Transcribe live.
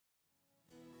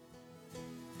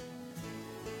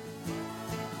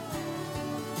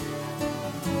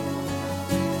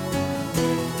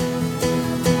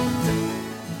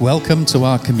Welcome to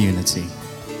our community.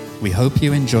 We hope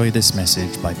you enjoy this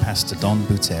message by Pastor Don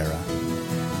Butera.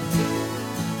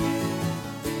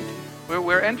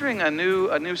 We're entering a new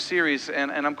series,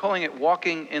 and I'm calling it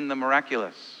Walking in the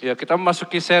Miraculous. Ya, kita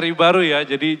memasuki seri baru ya.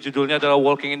 Jadi judulnya adalah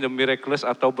Walking in the Miraculous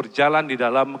atau berjalan di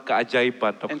dalam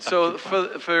keajaiban. And so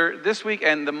for this week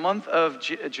and the month of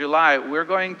July, we're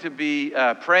going to be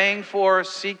praying for,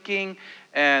 seeking,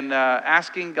 and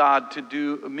asking God to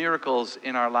do miracles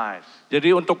in our lives.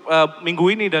 Jadi untuk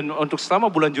minggu ini dan untuk selama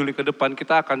bulan Juli ke depan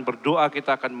kita akan berdoa,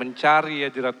 kita akan mencari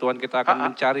hadirat Tuhan, kita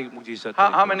akan mencari mukjizat.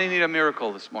 How many need a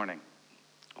miracle this morning?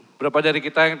 Berapa dari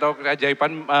kita yang tahu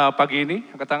keajaiban pagi ini?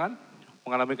 Angkat tangan.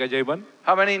 Mengalami keajaiban?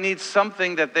 How many need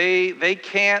something that they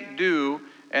can't do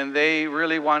and they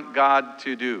really want God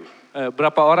to do?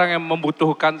 Berapa orang yang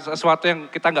membutuhkan sesuatu yang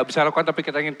kita nggak bisa lakukan tapi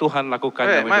kita ingin Tuhan lakukan?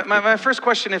 Okay, my first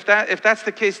question, if that's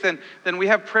the case, then we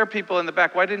have prayer people in the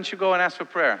back. Why didn't you go and ask for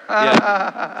prayer?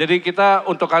 Ya, jadi kita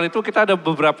untuk kali itu kita ada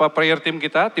beberapa prayer team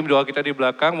kita, tim doa kita di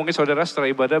belakang. Mungkin saudara setelah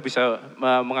ibadah bisa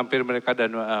menghampiri mereka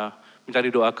dan minta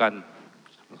didoakan.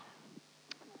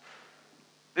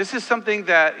 This is something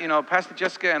that Pastor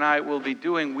Jessica and I will be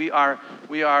doing. We are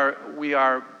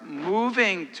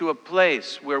moving to a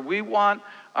place where we want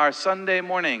our Sunday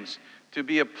mornings to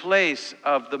be a place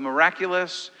of the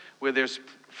miraculous, where there's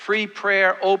free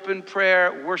prayer, open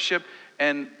prayer, worship,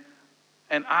 and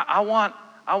I want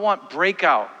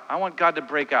breakout. I want God to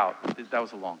break out. That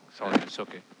was sorry. It's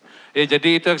okay. Ya,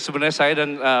 jadi itu sebenarnya saya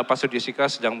dan Pastor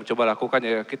Jessica sedang mencoba lakukan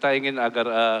ya. Kita ingin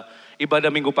agar ibadah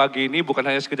minggu pagi ini bukan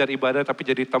hanya sekedar ibadah, tapi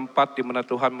jadi tempat di mana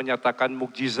Tuhan menyatakan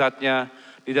mukjizatnya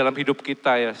di dalam hidup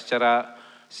kita ya,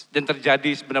 dan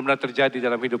benar-benar terjadi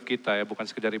dalam hidup kita ya, bukan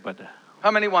sekedar ibadah.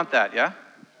 How many want that, ya?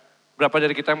 Berapa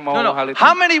dari kita yang mau hal itu?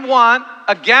 How many want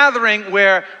a gathering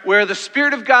where the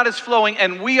Spirit of God is flowing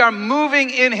and we are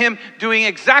moving in Him, doing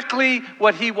exactly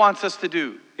what He wants us to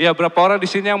do? Ya, berapa orang di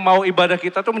sini yang mau ibadah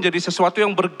kita tuh menjadi sesuatu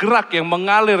yang bergerak, yang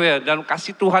mengalir ya, dan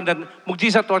kasih Tuhan dan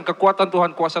mukjizat Tuhan, kekuatan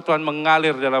Tuhan, kuasa Tuhan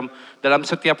mengalir dalam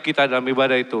setiap kita dalam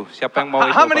ibadah itu. Siapa yang mau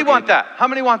itu? How many want that? How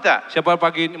many want that? Siapa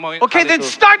pagi ini mau Okay, then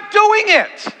start doing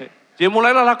it. Jadi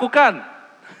mulailah lakukan.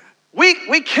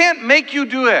 We can't make you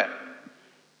do it.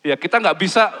 Ya, kita nggak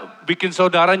bisa bikin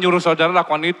saudara, nyuruh saudara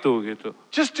lakukan itu gitu.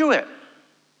 Just do it.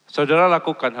 Saudara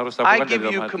lakukan, harus I lakukan give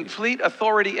dalam you hati. complete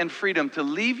authority and freedom to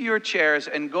leave your chairs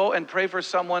and go and pray for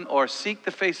someone or seek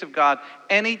the face of God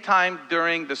anytime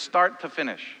during the start to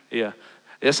finish. Iya,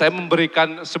 ya saya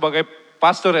memberikan sebagai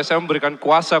pastor ya, saya memberikan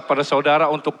kuasa pada saudara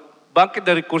untuk bangkit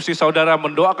dari kursi saudara,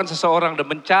 mendoakan seseorang dan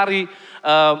mencari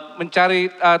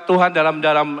Tuhan dalam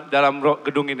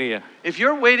gedung ini ya. If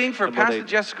you're waiting for Pastor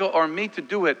Jessica or me to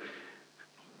do it,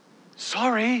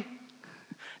 sorry.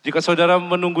 Jika saudara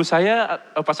menunggu saya,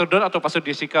 Pastor Don atau Pastor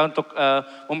Jessica untuk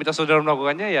meminta saudara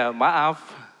melakukannya, ya maaf.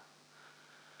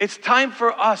 It's time for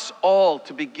us all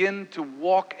to begin to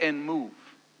walk and move.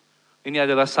 Ini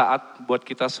adalah saat buat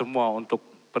kita semua untuk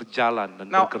berjalan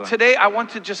dan Now, bergerak. today I want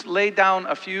to just lay down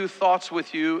a few thoughts with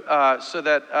you so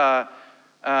that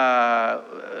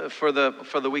for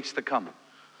the weeks to come.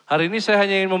 Hari ini saya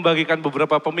hanya ingin membagikan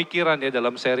beberapa pemikiran ya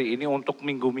dalam seri ini untuk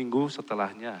minggu-minggu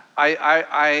setelahnya.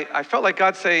 I felt like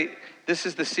God say, this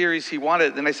is the series He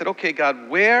wanted. And I said, okay,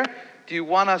 God, where do you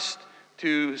want us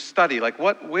to study? Like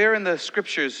where in the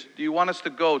scriptures do you want us to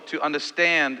go to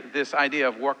understand this idea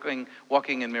of walking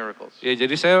in miracles? Ya,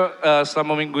 jadi saya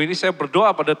selama minggu ini saya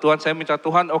berdoa pada Tuhan, saya minta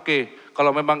Tuhan, oke,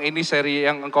 kalau memang ini seri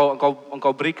yang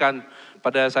engkau berikan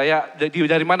pada saya,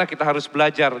 dari mana kita harus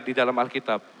belajar di dalam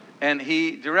Alkitab? And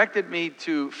He directed me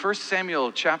to 1 Samuel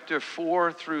chapter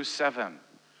 4 through 7.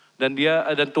 Dan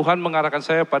Tuhan mengarahkan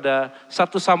saya pada 1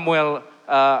 Samuel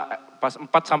pas 4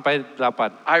 sampai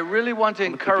 8. I really want to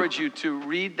encourage you to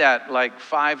read that like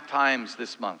 5 times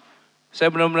this month.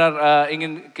 Saya benar-benar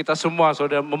ingin kita semua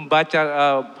saudara membaca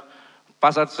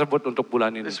pasal tersebut untuk bulan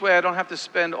ini. This way I don't have to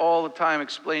spend all the time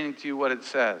explaining to you what it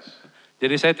says.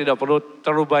 Jadi saya tidak perlu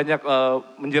terlalu banyak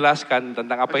menjelaskan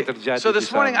tentang apa yang terjadi. So this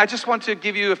morning I just want to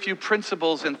give you a few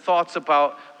principles and thoughts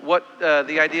about what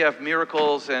the idea of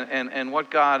miracles and what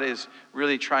God is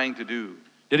really trying to do.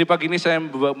 Jadi pagi ini saya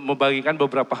membagikan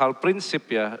beberapa hal prinsip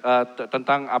ya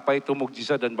tentang apa itu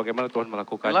mukjizat dan bagaimana Tuhan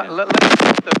melakukannya.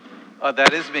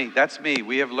 That is me. That's me.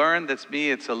 We have learned that's me.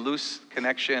 It's a loose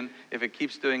connection. If it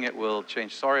keeps doing it, we'll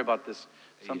change. Sorry about this.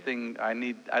 Something I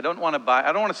need. I don't want to buy.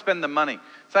 I don't want to spend the money.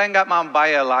 Saya nggak mau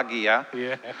bayar lagi ya.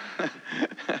 Yeah.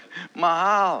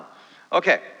 Mahal.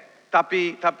 Okay.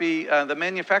 Tapi the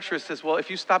manufacturer says, well, if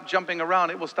you stop jumping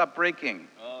around, it will stop breaking.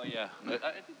 Oh yeah.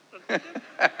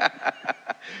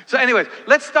 So anyways,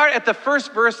 let's start at the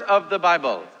first verse of the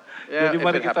Bible. Jadi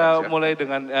mari kita mulai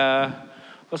dengan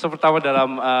Pasal pertama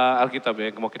dalam Alkitab ya,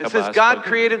 yang mau kita It says bahas. God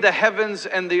created the heavens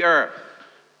and the earth.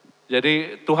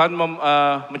 Jadi Tuhan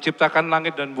menciptakan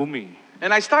langit dan bumi.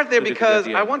 And I start there Jadi because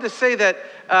kejadian. I want to say that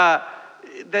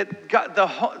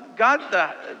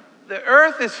the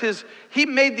earth is His. He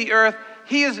made the earth.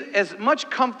 He is as much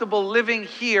comfortable living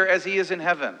here as He is in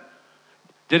heaven.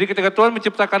 Jadi ketika Tuhan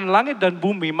menciptakan langit dan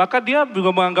bumi, maka Dia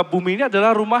juga menganggap bumi ini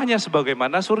adalah rumahnya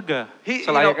sebagaimana surga,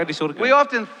 selayaknya di surga. We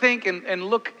often think and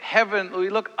look heaven.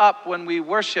 We look up when we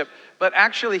worship, but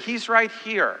actually He's right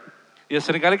here. Ya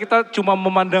seringkali kita cuma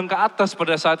memandang ke atas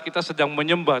pada saat kita sedang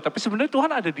menyembah, tapi sebenarnya Tuhan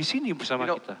ada di sini bersama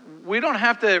kita. We don't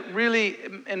have to really,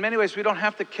 in many ways, we don't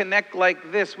have to connect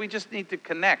like this. We just need to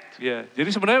connect. Ya,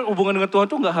 jadi sebenarnya hubungan dengan Tuhan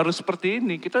tuh nggak harus seperti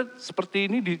ini. Kita seperti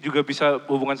ini juga bisa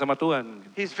hubungan sama Tuhan.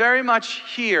 He's very much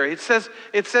here. It says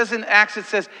in Acts,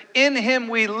 it says, in Him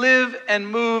we live and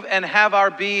move and have our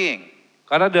being.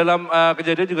 Karena dalam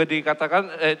Kejadian juga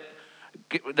dikatakan,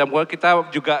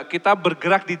 kita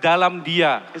bergerak di dalam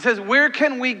Dia. It says, where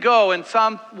can we go? In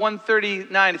Psalm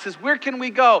 139, it says, where can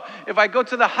we go if I go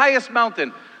to the highest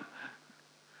mountain?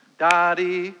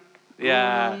 Dari.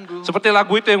 Ya, seperti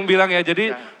lagu itu yang bilang ya.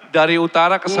 Jadi dari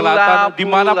utara ke selatan,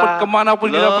 kemanapun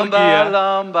kita pergi ya.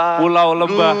 Pulau,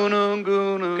 lembah.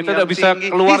 Kita tidak bisa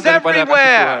keluar daripada kasih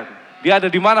Tuhan. Dia ada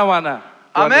di mana-mana.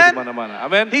 Amen.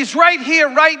 Amen. He's right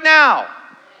here, right now.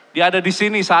 Dia ada di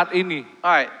sini saat ini.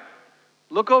 All right.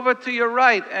 Look over to your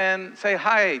right and say,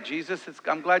 hi, Jesus,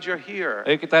 I'm glad you're here.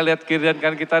 Ayo kita lihat kiri dan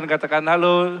kanan kita dan katakan,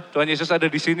 halo, Tuhan Yesus ada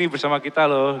di sini bersama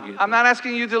kita loh. Gitu. I'm not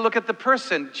asking you to look at the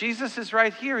person. Jesus is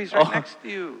right here. He's right next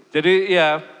to you. Jadi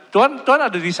ya, Tuhan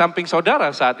ada di samping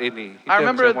saudara saat ini. I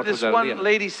remember this one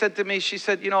lady said to me, she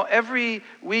said, every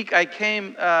week I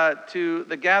came to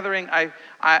the gathering, I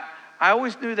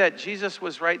always knew that Jesus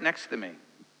was right next to me.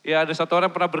 Ya, ada satu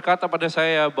orang pernah berkata pada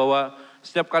saya bahwa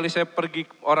setiap kali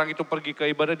orang itu pergi ke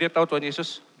ibadah, dia tahu Tuhan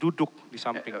Yesus duduk di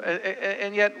samping.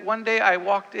 And yet one day I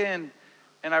walked in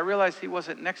and I realized He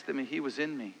wasn't next to me, He was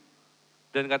in me.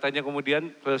 Dan katanya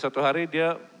kemudian pada satu hari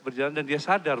dia berjalan dan dia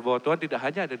sadar bahwa Tuhan tidak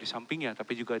hanya ada di sampingnya,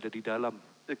 tapi juga ada di dalam.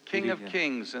 The King of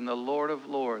Kings and the Lord of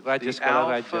Lords, Raja the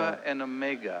segala Alpha raja, and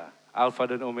Omega, Alpha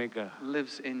dan Omega,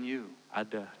 lives in you.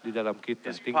 ada di dalam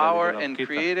kita. His Tinggal power di dalam and kita.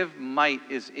 creative might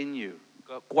is in you.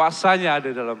 Kuasanya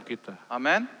ada dalam kita.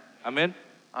 Amen? Amin.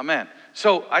 Amen.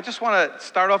 So I just want to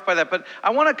start off by that, but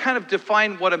I want to kind of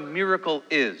define what a miracle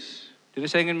is. Jadi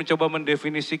saya ingin mencoba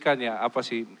mendefinisikannya, apa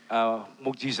sih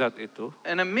mukjizat itu.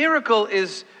 And a miracle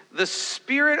is the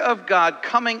Spirit of God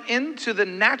coming into the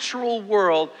natural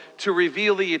world to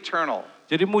reveal the eternal.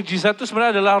 Jadi mukjizat itu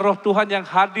sebenarnya adalah roh Tuhan yang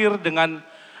hadir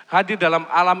dalam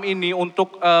alam ini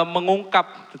untuk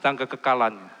mengungkap tentang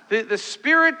kekekalannya. The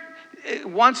Spirit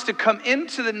wants to come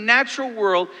into the natural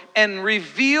world and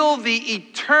reveal the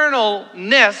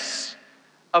eternalness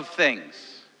of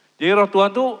things. Jadi roh Tuhan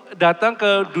tuh datang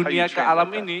ke dunia, ke alam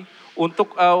ini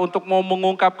untuk mau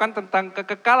mengungkapkan tentang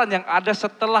kekekalan yang ada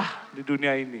setelah di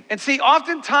dunia ini. And see,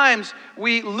 oftentimes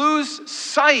we lose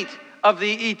sight of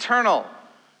the eternal.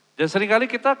 Dan seringkali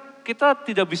kita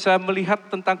tidak bisa melihat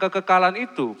tentang kekekalan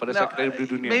itu pada saat kita hidup di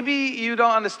dunia. Maybe you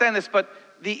don't understand this, but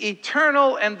the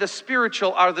eternal and the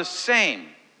spiritual are the same.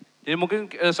 Jadi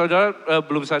mungkin saudara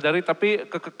belum sadari, tapi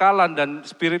kekekalan dan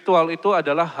spiritual itu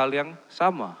adalah hal yang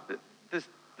sama.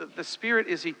 The Spirit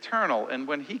is eternal, and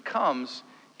when He comes,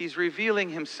 He's revealing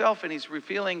Himself, and He's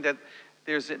revealing that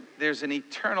there's an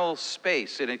eternal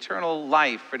space, an eternal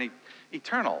life, an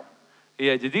eternal.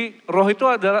 Iya, jadi roh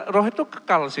itu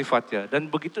kekal sifatnya, dan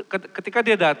begitu ketika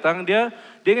dia datang, dia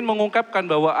ingin mengungkapkan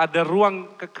bahwa ada ruang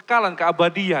kekekalan,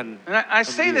 keabadian. And I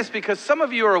say this because some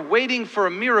of you are waiting for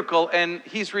a miracle, and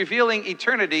He's revealing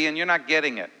eternity, and you're not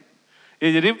getting it. Ya,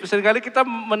 jadi seringkali kita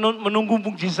menunggu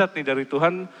mukjizat nih dari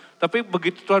Tuhan, tapi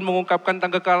begitu Tuhan mengungkapkan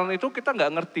tentang kekekalan itu, kita nggak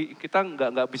ngerti, kita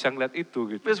nggak bisa ngeliat itu.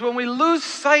 Gitu. Because when we lose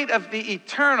sight of the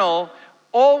eternal,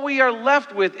 all we are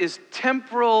left with is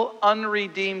temporal,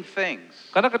 unredeemed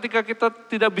things. Karena ketika kita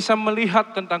tidak bisa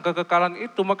melihat tentang kekekalan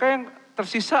itu, maka yang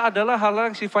tersisa adalah hal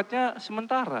yang sifatnya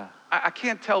sementara. I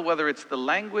can't tell whether it's the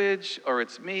language or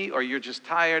it's me or you're just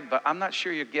tired, but I'm not sure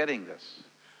you're getting this.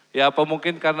 Ya, apa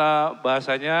mungkin karena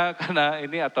bahasanya, karena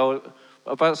ini atau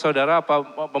saudara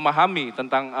memahami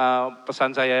tentang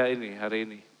pesan saya ini hari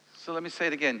ini. So let me say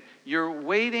it again. You're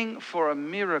waiting for a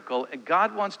miracle, and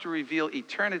God wants to reveal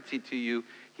eternity to you.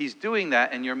 He's doing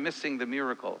that, and you're missing the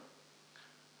miracle.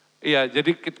 Iya,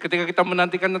 jadi ketika kita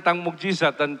menantikan tentang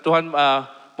mukjizat dan Tuhan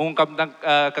mengungkap tentang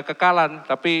kekekalan,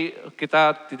 tapi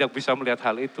kita tidak bisa melihat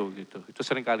hal itu, gitu. Itu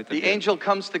sering kali terjadi. The angel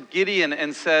comes to Gideon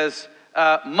and says,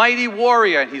 "Mighty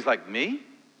warrior," and he's like, "Me?"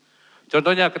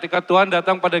 Contohnya ketika Tuhan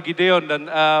datang pada Gideon dan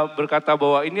berkata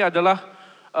bahwa ini adalah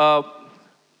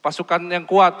pasukan yang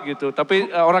kuat gitu, tapi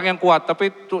orang yang kuat,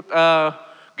 tapi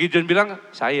Gideon bilang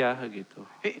saya gitu.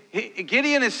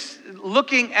 Gideon is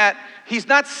looking at, he's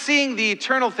not seeing the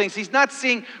eternal things. He's not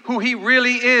seeing who he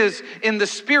really is in the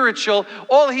spiritual.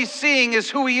 All he's seeing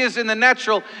is who he is in the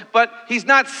natural, but he's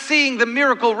not seeing the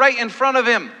miracle right in front of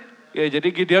him. Ya,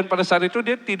 jadi Gideon pada saat itu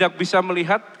dia tidak bisa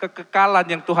melihat kekekalan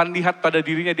yang Tuhan lihat pada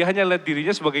dirinya. Dia hanya lihat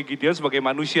dirinya sebagai Gideon, sebagai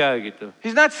manusia gitu.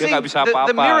 He's not Dia seeing nggak bisa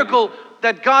apa-apa. the miracle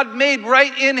that God made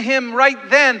right in him right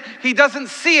then. He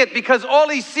doesn't see it because all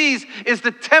he sees is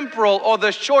the temporal or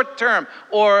the short term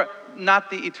or not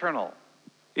the eternal.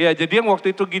 Ya, jadi yang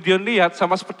waktu itu Gideon lihat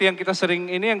sama seperti yang kita sering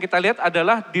ini, yang kita lihat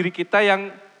adalah diri kita yang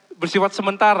bersifat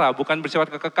sementara, bukan bersifat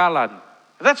kekekalan.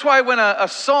 That's why when a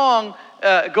song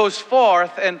goes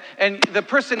forth and the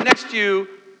person next to you,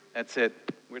 that's it,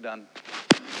 we're done.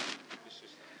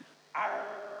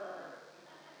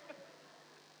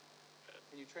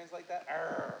 Can you translate that?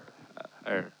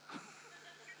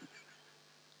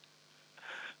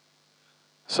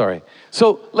 Sorry.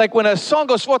 So like when a song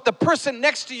goes forth, the person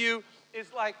next to you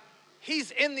is like, he's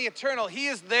in the eternal, he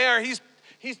is there, he's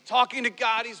talking to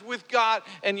God, he's with God,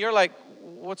 and you're like,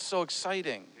 what's so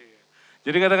exciting?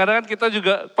 Jadi kadang-kadang kan kita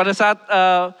juga pada saat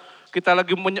kita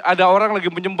lagi ada orang lagi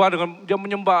menyembah dengan dia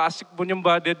menyembah asik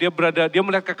menyembah dia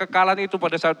melihat kekekalan itu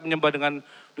pada saat menyembah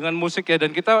dengan musik ya, dan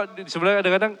kita sebenarnya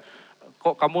kadang-kadang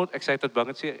kok kamu excited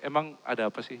banget sih, emang ada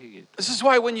apa sih gitu. This is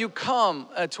why when you come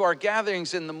to our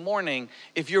gatherings in the morning,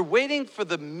 if you're waiting for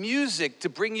the music to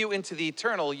bring you into the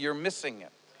eternal, you're missing it.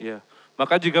 Ya,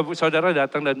 maka jika saudara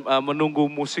datang dan menunggu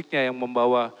musiknya yang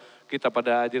membawa kita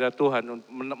pada hadirat Tuhan,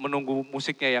 menunggu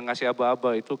musiknya yang ngasih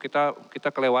aba-aba, itu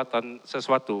kita kelewatan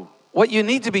sesuatu. What you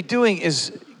need to be doing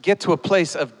is get to a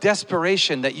place of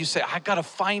desperation that you say, I got to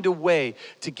find a way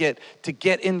to get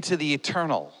into the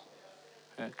eternal.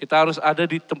 Kita harus ada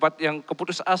di tempat yang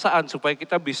keputusasaan supaya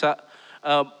kita bisa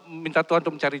minta Tuhan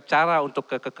untuk mencari cara untuk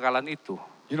kekekalan itu.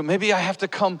 You know, maybe I have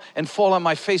to come and fall on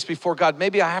my face before God.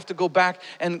 Maybe I have to go back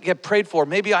and get prayed for.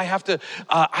 Maybe I have to,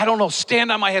 I don't know,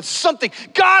 stand on my head. Something.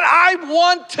 God, I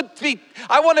want to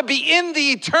be in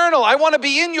the eternal. I want to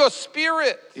be in your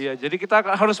spirit. Iya, jadi kita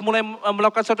harus mulai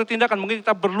melakukan suatu tindakan. Mungkin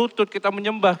kita berlutut, kita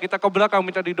menyembah, kita ke belakang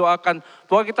minta didoakan.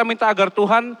 Pokoknya kita minta agar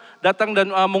Tuhan datang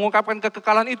dan mengungkapkan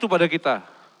kekekalan itu pada kita.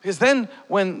 Because then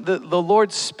when the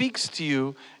Lord speaks to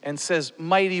you and says,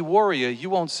 mighty warrior, you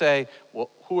won't say, well,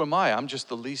 who am I? I'm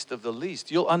just the least of the least.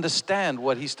 You'll understand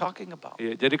what he's talking about.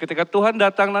 Iya, jadi ketika Tuhan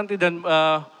datang nanti dan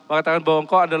mengatakan bahwa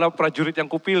engkau adalah prajurit yang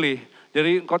kupilih,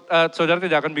 jadi saudara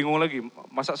tidak akan bingung lagi.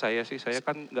 Masa saya sih, saya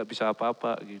kan nggak bisa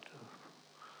apa-apa gitu.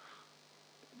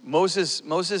 Moses,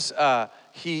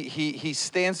 he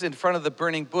stands in front of the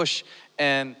burning bush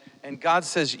and God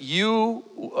says,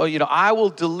 I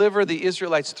will deliver the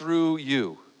Israelites through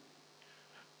you.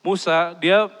 Musa,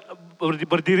 dia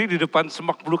berdiri di depan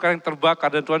semak belukar yang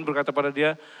terbakar dan Tuhan berkata pada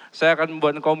dia, saya akan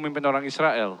membuat engkau memimpin orang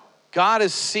Israel. God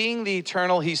is seeing the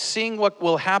eternal. He's seeing what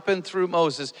will happen through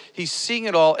Moses. He's seeing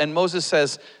it all. And Moses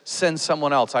says, send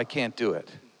someone else. I can't do it.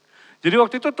 Jadi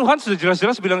waktu itu Tuhan sudah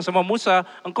jelas-jelas bilang sama Musa,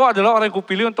 engkau adalah orang yang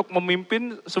kupilih untuk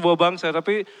memimpin sebuah bangsa.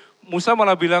 Tapi Musa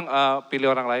malah bilang, pilih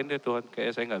orang lain deh Tuhan,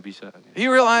 kayak saya nggak bisa. He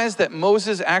realized that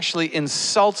Moses actually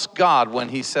insults God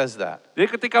when he says that. Jadi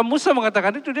ketika Musa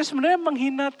mengatakan itu, dia sebenarnya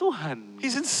menghina Tuhan.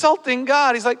 He's insulting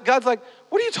God. God's like,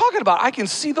 what are you talking about? I can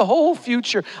see the whole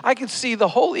future. I can see the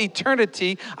whole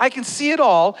eternity. I can see it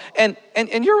all. And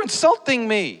you're insulting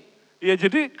me. Iya,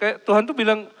 jadi kayak Tuhan tuh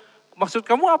bilang, maksud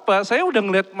kamu apa? Saya udah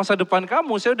ngeliat masa depan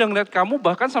kamu, saya udah ngeliat kamu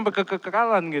bahkan sampai ke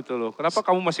kekekalan gitu loh. Kenapa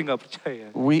kamu masih nggak percaya?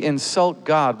 We insult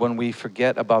God when we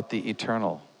forget about the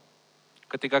eternal.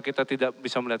 Ketika kita tidak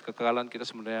bisa melihat kekekalan, kita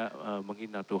sebenarnya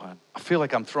menghina Tuhan. I feel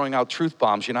like I'm throwing out truth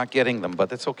bombs. You're not getting them,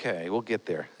 but that's okay. We'll get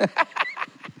there.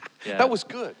 Yeah. That was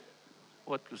good.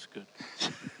 What was good?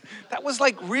 That was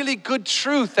like really good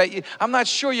truth that I'm not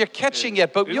sure you're catching yet,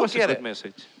 but you'll get it. It was a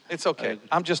good message. It's okay.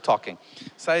 I'm just talking.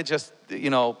 Saya just,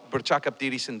 bercakap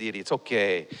diri sendiri. It's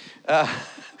okay.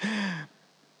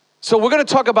 So we're going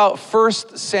to talk about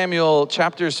 1 Samuel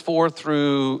chapters 4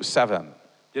 through 7.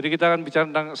 Jadi kita akan bicara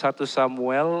tentang 1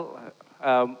 Samuel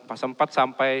pasal 4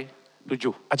 sampai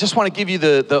 7. I just want to give you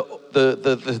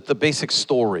the basic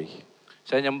story.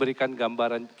 Saya memberikan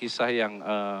gambaran kisah yang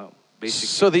basic.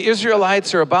 So the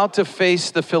Israelites are about to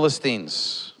face the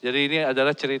Philistines. Jadi ini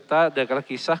adalah cerita adalah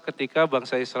kisah ketika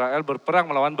bangsa Israel berperang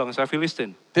melawan bangsa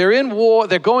Filistin. They're in war,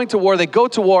 they're going to war, they go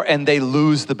to war and they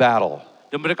lose the battle.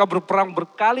 Dan mereka berperang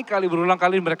berkali-kali, berulang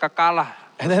kali mereka kalah.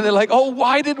 And then they're like, oh,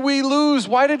 why did we lose?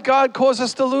 Why did God cause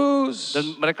us to lose?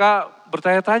 Dan mereka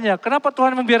bertanya-tanya, kenapa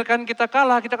Tuhan membiarkan kita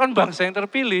kalah? Kita kan bangsa yang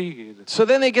terpilih. Gitu. So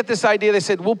then they get this idea. They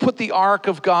said, we'll put the ark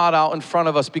of God out in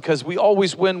front of us because we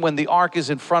always win when the ark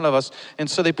is in front of us. And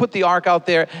so they put the ark out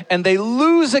there and they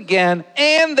lose again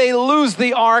and they lose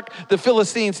the ark. The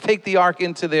Philistines take the ark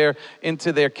into their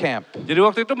camp. Jadi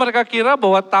waktu itu mereka kira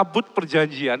bahwa tabut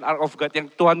perjanjian, Ark of God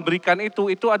yang Tuhan berikan itu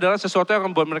adalah sesuatu yang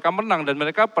akan membuat mereka menang. Dan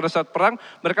mereka pada saat perang,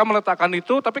 mereka meletakkan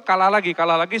itu tapi kalah lagi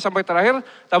sampai terakhir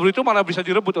tabut itu malah bisa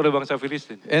direbut oleh bangsa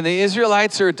Filistin. And the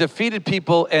Israelites are defeated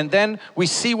people, and then we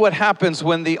see what happens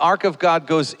when the ark of God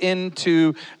goes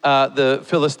into the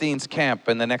Philistines' camp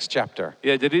in the next chapter.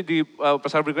 Ya, jadi di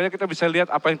pasal berikutnya kita bisa lihat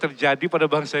apa yang terjadi pada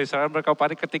bangsa Israel. Mereka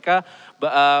panik ketika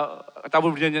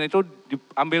tabut perjanjian itu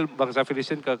diambil bangsa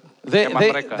Filistin ke kemah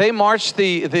mereka. They march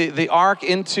the ark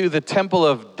into the temple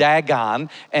of Dagon,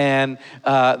 and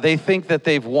they think that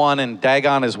they've won, and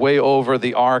Dagon is way over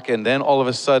the ark, and then all of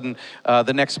a sudden,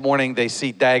 the next morning they see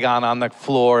Dagon on the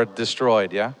floor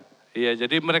destroyed, yeah? Iya,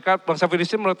 jadi mereka bangsa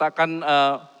Filistin meletakkan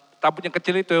tabut yang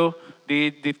kecil itu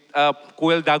di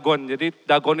kuil Dagon. Jadi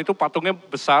Dagon itu patungnya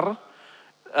besar,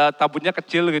 tabutnya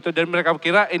kecil gitu. Dan mereka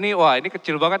kira ini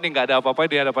kecil banget nih, nggak ada apa-apa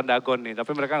di hadapan Dagon nih.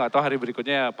 Tapi mereka nggak tahu hari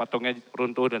berikutnya patungnya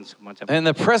runtuh dan semacam. And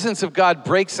the presence of God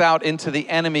breaks out into the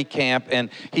enemy camp, and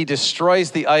he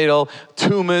destroys the idol.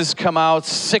 Tumors come out,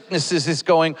 sicknesses is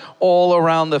going all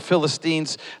around the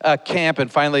Philistines' camp,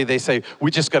 and finally they say, we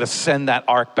just got to send that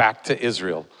ark back to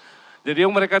Israel. Jadi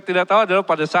yang mereka tidak tahu adalah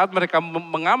pada saat mereka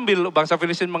bangsa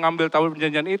Filistin mengambil tabut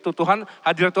perjanjian itu,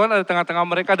 hadirat Tuhan ada di tengah-tengah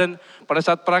mereka, dan pada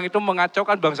saat perang itu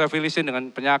mengacaukan bangsa Filistin dengan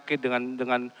penyakit,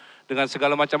 dengan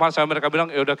segala macam hal. Sampai mereka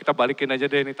bilang, ya udah kita balikin aja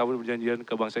deh ini tabut perjanjian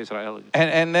ke bangsa Israel.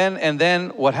 And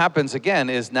then what happens again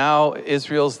is now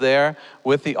Israel's there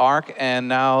with the ark, and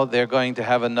now they're going to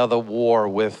have another war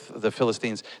with the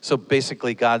Philistines. So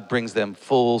basically God brings them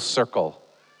full circle.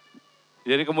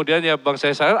 Jadi kemudian ya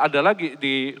bangsa Israel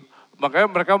makanya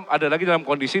mereka ada lagi dalam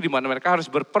kondisi di mana mereka harus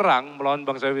berperang melawan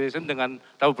bangsa Filistin dengan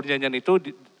tabut perjanjian itu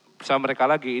bersama mereka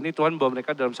lagi. Ini Tuhan bawa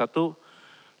mereka dalam satu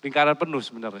lingkaran penuh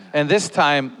sebenarnya. And this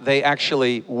time they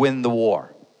actually win the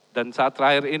war. Dan saat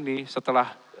terakhir ini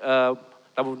setelah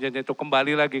tabut perjanjian itu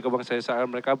kembali lagi ke bangsa Israel,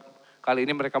 kali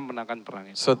ini mereka menangkan perang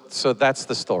itu. So that's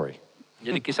the story.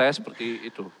 Jadi kisahnya seperti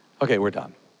itu. Okay, we're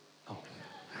done. Oh.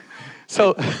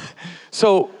 So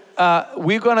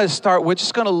we're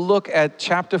just going to look at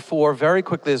chapter 4 very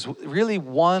quickly. There's really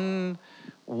one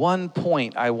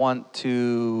truth I want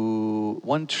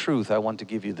to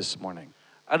give you this morning.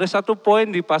 Ada satu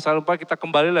poin di pasal 4, kita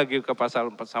kembali lagi ke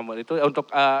pasal 4 Samuel itu. Untuk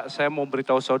saya mau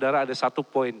beritahu saudara ada satu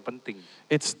poin penting.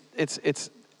 It's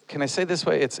can I say this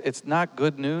way? It's not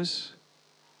good news.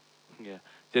 Ya.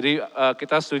 Jadi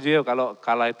kita setuju kalau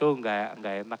kalah itu nggak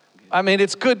enak. I mean,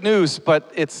 it's good news, but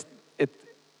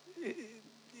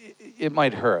it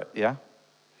might hurt, yeah?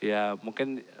 Ya,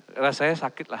 mungkin rasanya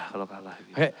sakit lah kalau kalah.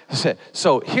 Okay,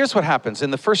 so here's what happens.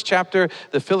 In the first chapter,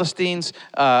 the Philistines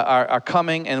are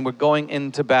coming, and we're going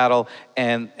into battle,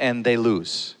 and they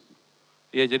lose.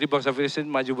 Ya, jadi bangsa Filistin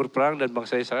maju berperang dan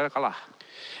bangsa Israel kalah.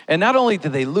 And not only do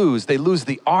they lose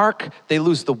the ark, they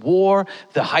lose the war,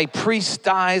 the high priest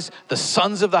dies, the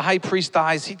sons of the high priest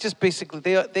dies. He just basically,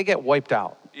 they get wiped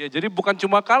out. Ya, jadi bukan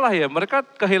cuma kalah ya, mereka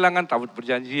kehilangan tabut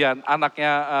perjanjian,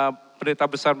 anaknya pendeta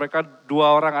besar mereka, 2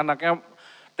 orang anaknya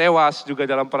tewas juga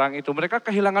dalam perang itu. Mereka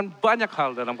kehilangan banyak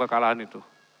hal dalam kekalahan itu.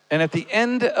 And at the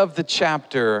end of the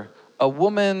chapter, a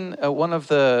woman, one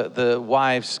of the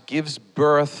wives, gives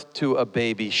birth to a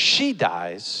baby. She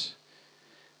dies,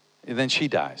 and then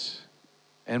she dies.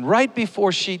 And right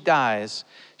before she dies,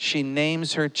 she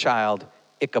names her child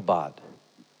Ichabod.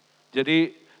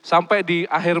 Jadi sampai di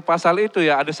akhir pasal itu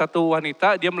ya, ada satu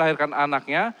wanita, dia melahirkan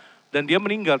anaknya, dan dia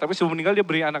meninggal, tapi sebelum meninggal dia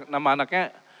beri nama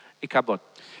anaknya Ichabod.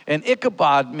 And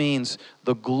Ichabod means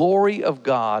the glory of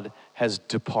God has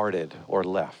departed or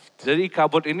left. Jadi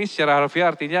Ichabod ini secara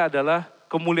harfiah artinya adalah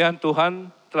kemuliaan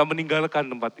Tuhan telah meninggalkan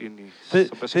tempat ini.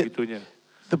 Sampai segitunya.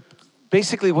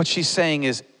 Basically what she's saying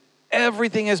is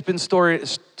everything has been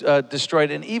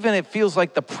destroyed, and even it feels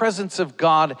like the presence of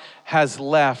God has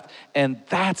left, and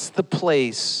that's the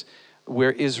place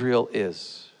where Israel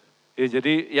is. Ya,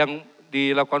 jadi yang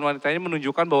dilakukan wanita ini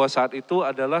menunjukkan bahwa saat itu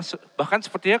adalah bahkan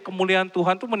sepertinya kemuliaan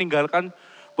Tuhan itu meninggalkan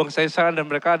bangsa Israel, dan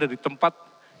mereka ada di tempat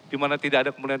di mana tidak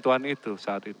ada kemuliaan Tuhan itu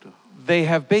saat itu. They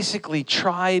have basically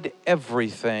tried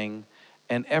everything,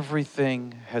 and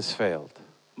everything has failed.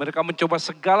 Mereka mencoba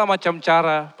segala macam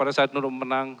cara pada saat untuk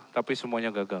menang, tapi semuanya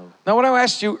gagal. Now when I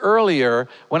asked you earlier,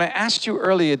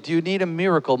 do you need a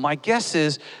miracle? My guess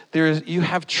is you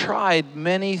have tried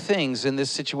many things in this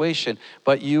situation,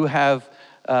 but you have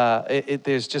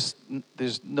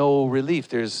there's no relief.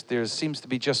 There seems to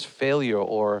be just failure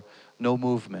or no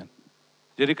movement.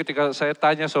 Jadi ketika saya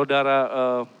tanya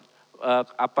saudara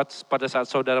apa pada saat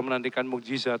saudara menantikan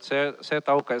mukjizat, saya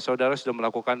tahu kayak saudara sudah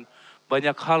melakukan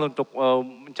banyak hal untuk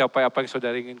mencapai apa yang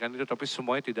saudara inginkan itu, tapi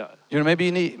semuanya tidak. You know, maybe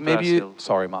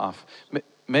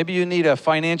you need a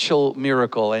financial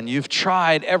miracle, and you've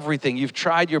tried everything. You've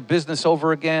tried your business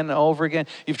over again and over again.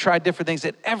 You've tried different things,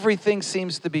 and everything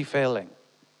seems to be failing.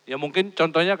 Ya mungkin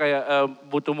contohnya kayak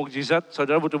butuh mukjizat,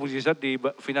 saudara butuh mukjizat di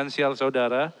finansial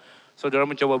saudara. Saudara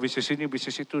mencoba bisnis ini,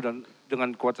 bisnis itu, dan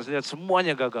dengan kuatan saja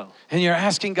semuanya gagal. And you're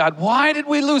asking God, why did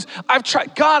we lose? I've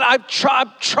tried, God, I'm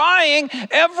trying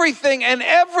everything and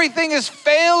everything is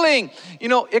failing. You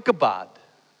know, Ichabod.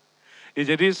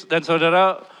 Ya jadi, dan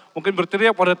saudara mungkin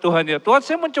berteriak pada Tuhan ya, Tuhan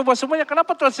saya mencoba semuanya,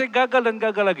 kenapa Tuhan saya gagal dan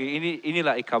gagal lagi?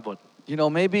 Inilah Ichabod. You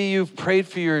know, maybe you've prayed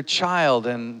for your child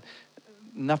and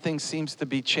nothing seems to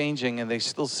be changing and they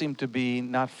still seem to be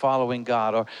not following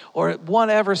God, or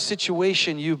whatever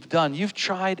situation you've done, you've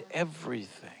tried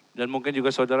everything. Dan mungkin juga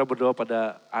saudara berdoa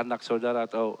pada anak saudara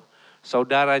atau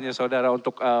saudaranya saudara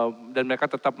untuk dan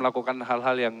mereka tetap melakukan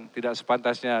hal-hal yang tidak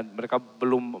sepantasnya, mereka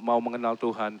belum mau mengenal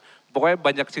Tuhan. Pokoknya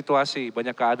banyak situasi,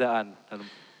 banyak keadaan.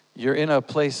 You're in a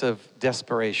place of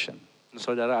desperation.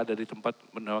 Saudara ada di tempat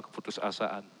menawar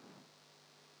keputusasaan.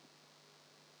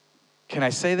 Can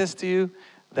I say this to you?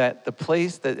 That the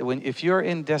place that if you're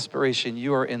in desperation,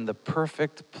 you are in the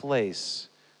perfect place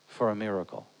for a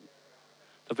miracle.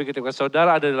 Tapi ketika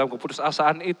saudara ada dalam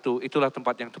keputusasaan itu, itulah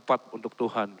tempat yang tepat untuk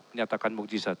Tuhan menyatakan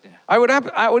mukjizatnya. I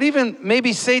would even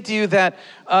maybe say to you that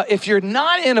if you're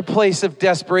not in a place of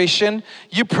desperation,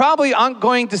 you probably aren't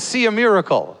going to see a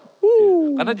miracle.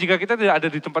 Karena jika kita tidak ada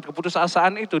di tempat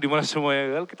keputusasaan itu, di mana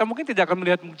semuanya gagal, kita mungkin tidak akan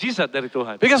melihat mukjizat dari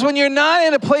Tuhan. Because when you're not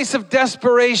in a place of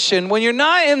desperation, when you're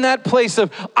not in that place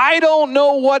of I don't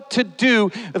know what to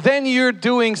do, then you're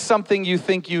doing something you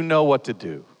think you know what to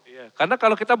do. Karena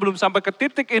kalau kita belum sampai ke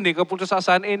titik ini,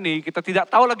 keputusasaan ini, kita tidak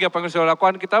tahu lagi apa yang harus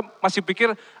dilakukan, kita masih pikir,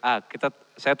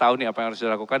 saya tahu nih apa yang harus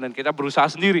dilakukan, dan kita berusaha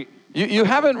sendiri. You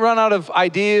haven't run out of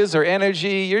ideas or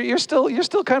energy. You're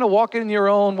still kind of walking your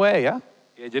own way, yeah?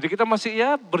 Ya, jadi kita masih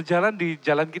berjalan di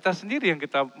jalan kita sendiri yang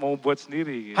kita mau buat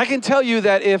sendiri. Gitu. I can tell you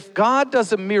that if God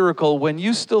does a miracle when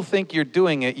you still think you're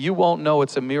doing it, you won't know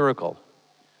it's a miracle.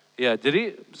 Ya,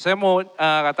 jadi saya mau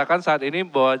katakan saat ini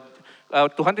bahwa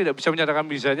Tuhan tidak bisa menyatakan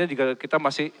mukjizatnya jika kita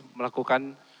masih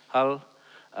melakukan hal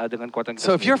dengan kuatan kita.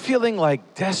 So if you're feeling like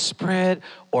desperate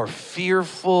or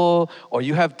fearful or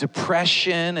you have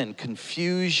depression and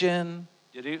confusion,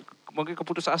 jadi mungkin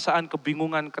keputusasaan,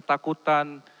 kebingungan,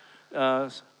 ketakutan,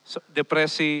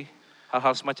 depresi,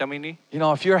 hal-hal semacam ini. You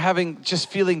know, if you're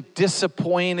just feeling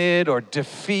disappointed or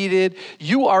defeated,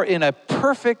 you are in a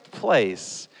perfect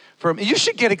place. You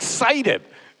should get excited.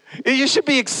 You should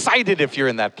be excited if you're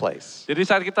in that place. Jadi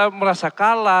saat kita merasa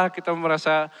kalah, kita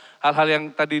merasa hal-hal yang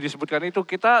tadi disebutkan itu,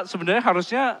 kita sebenarnya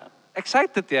harusnya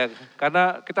excited ya,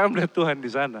 karena kita melihat Tuhan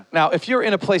di sana. Now, if you're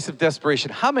in a place of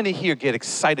desperation, how many here get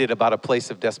excited about a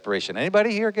place of desperation?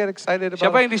 Anybody here get excited about?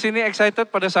 Siapa yang di sini excited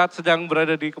pada saat sedang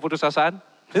berada di keputusasaan?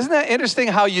 Isn't that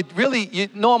interesting how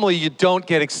normally you don't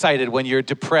get excited when you're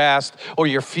depressed or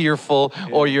you're fearful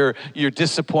or you're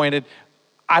disappointed.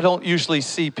 I don't usually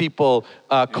see people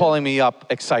calling me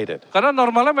up excited. Karena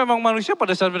normalnya memang manusia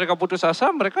pada saat mereka putus asa,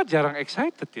 mereka jarang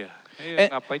excited ya.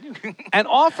 And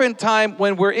oftentimes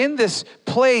when we're in this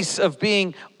place of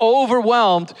being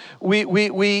overwhelmed,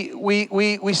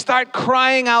 we start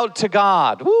crying out to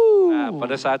God. Nah,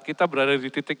 pada saat kita berada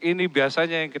di titik ini,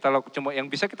 biasanya yang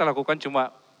bisa kita lakukan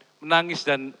cuma menangis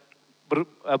dan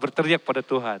berteriak pada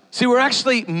Tuhan. See, we're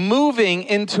actually moving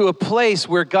into a place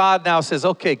where God now says,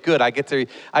 "Okay, good. I get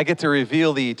to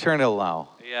reveal the eternal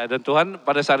now." Ya, dan Tuhan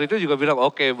pada saat itu juga bilang,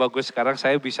 "Oke, bagus, sekarang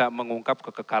saya bisa mengungkap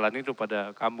kekekalan itu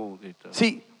pada kamu." Gitu.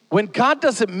 See, when God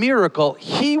does a miracle,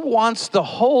 He wants the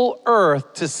whole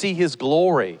earth to see His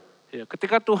glory. Ya,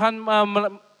 ketika Tuhan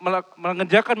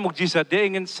mengerjakan mukjizat, Dia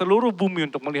ingin seluruh bumi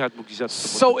untuk melihat mukjizat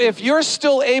tersebut. So, if you're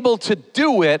still able to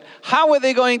do it, how are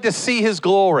they going to see His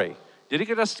glory? Jadi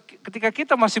ketika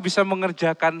kita masih bisa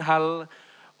mengerjakan hal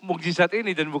mukjizat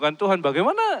ini dan bukan Tuhan,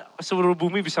 bagaimana seluruh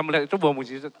bumi bisa melihat itu bahwa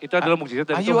mukjizat itu adalah mukjizat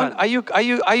dari Tuhan?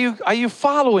 Are you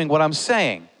following what I'm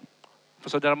saying?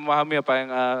 Saudara memahami apa yang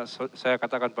saya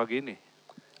katakan pagi ini?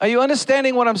 Are you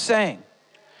understanding what I'm saying?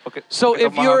 Okay, so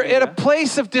if you're at a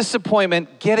place of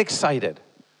disappointment, get excited.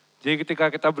 Jadi ketika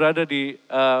kita berada di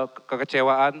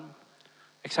kekecewaan,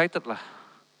 excited lah.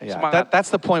 Yeah,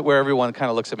 that's the point where everyone kind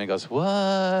of looks at me and goes,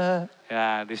 "What?"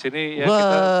 Ya, di sini ya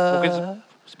kita mungkin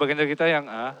sebagian dari kita yang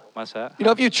masa. You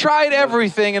know, if you tried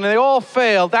everything and they all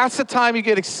failed, that's the time you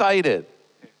get excited.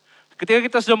 Ketika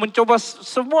kita sudah mencoba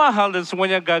semua hal dan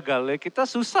semuanya gagal, ya kita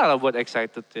susah lah buat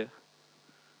excited ya.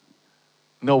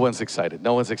 No one's excited.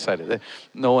 No one's excited.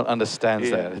 No one understands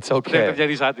Iya. that. It's Seperti yang okay.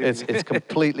 terjadi saat ini. It's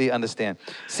completely understand.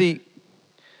 See,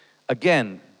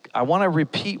 again, I want to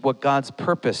repeat what God's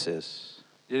purpose is.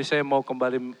 Jadi saya mau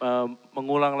kembali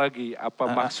mengulang lagi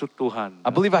apa maksud Tuhan. I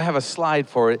believe I have a slide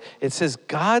for it. It says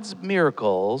God's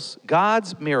miracles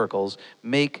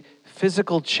make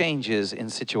physical changes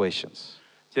in situations.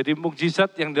 Jadi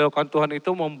mukjizat yang dilakukan Tuhan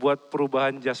itu membuat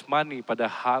perubahan jasmani pada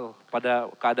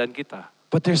keadaan kita.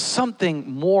 But there's something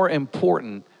more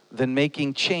important than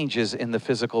making changes in the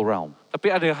physical realm.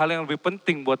 Tapi ada hal yang lebih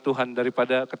penting buat Tuhan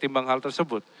daripada ketimbang hal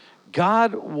tersebut.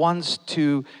 God wants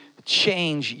to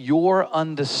change your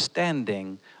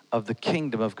understanding of the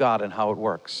kingdom of God and how it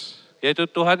works. Yaitu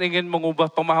Tuhan ingin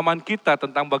mengubah pemahaman kita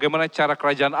tentang bagaimana cara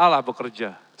kerajaan Allah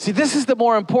bekerja. See, this is the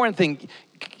more important thing.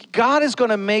 God is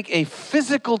going to make a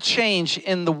physical change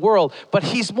in the world, but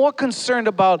He's more concerned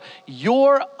about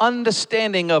your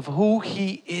understanding of who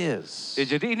He is. Ya,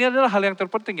 jadi ini adalah hal yang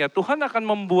terpenting ya. Tuhan akan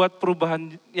membuat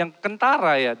perubahan yang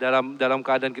kentara ya dalam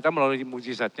keadaan kita melalui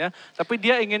mukjizatnya. Tapi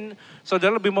Dia ingin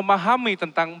saudara lebih memahami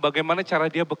tentang bagaimana cara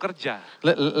Dia bekerja.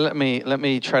 Let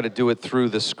me try to do it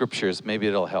through the scriptures. Maybe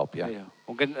it'll help. Yeah. Ya,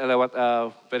 mungkin lewat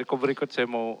perikop berikut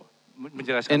saya mau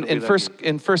menjelaskan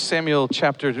In 1 Samuel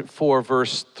chapter 4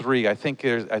 verse 3, I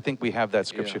think we have that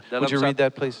scripture. Yeah. Would you read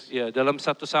that, please? Ya, dalam 1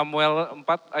 Samuel 4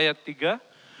 ayat 3.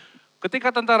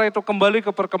 Ketika tentara itu kembali ke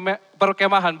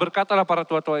perkemahan, berkatalah para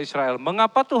tua-tua Israel,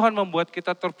 mengapa Tuhan membuat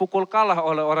kita terpukul kalah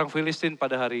oleh orang Filistin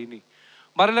pada hari ini?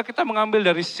 Marilah kita mengambil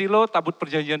dari Silo tabut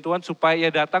perjanjian Tuhan supaya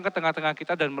Ia datang ke tengah-tengah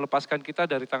kita dan melepaskan kita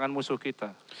dari tangan musuh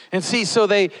kita. And see, so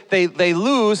they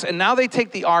lose, and now they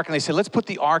take the ark and they say, let's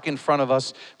put the ark in front of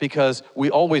us because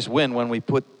we always win when we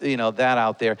put that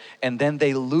out there. And then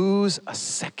they lose a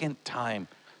second time.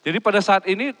 Jadi pada saat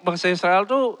ini bangsa Israel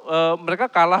tuh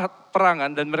mereka kalah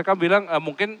perangan dan mereka bilang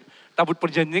mungkin tabut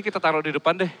perjanjian kita taruh di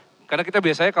depan deh. Karena kita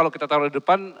biasanya kalau kita taruh di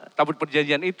depan tabut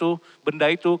perjanjian itu,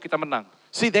 benda itu kita menang.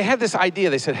 See, they had this idea.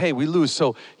 They said, "Hey, we lose.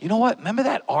 So, you know what? Remember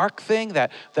that ark thing?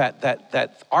 That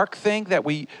ark thing that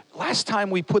last time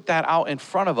we put that out in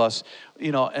front of us,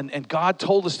 and God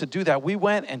told us to do that. We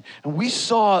went and we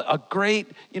saw a great,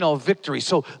 victory.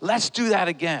 So, let's do that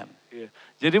again." Yeah.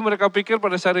 Jadi mereka pikir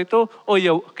pada saat itu, oh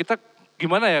ya kita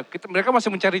gimana ya? Mereka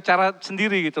masih mencari cara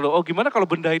sendiri gitu loh. Oh gimana kalau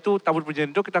benda itu tabut perjanjian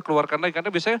itu kita keluarkan lagi?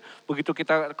 Karena biasanya begitu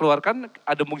kita keluarkan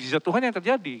ada mukjizat Tuhan yang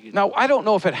terjadi. Gitu. Now I don't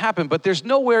know if it happened, but there's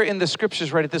nowhere in the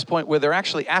scriptures right at this point where they're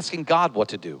actually asking God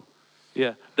what to do.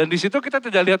 Ya, dan di situ kita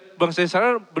tidak lihat bangsa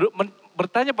Israel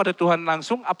bertanya pada Tuhan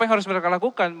langsung apa yang harus mereka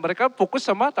lakukan. Mereka fokus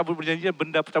sama tabut perjanjian,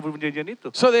 benda tabut perjanjian itu.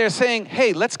 So they're saying,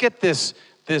 hey, let's get this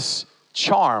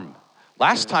charm.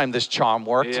 Last time this charm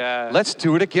worked, let's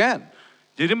do it again.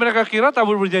 Jadi mereka kira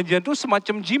tabut perjanjian itu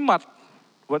semacam jimat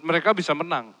buat mereka bisa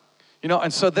menang. And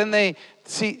so then they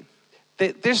see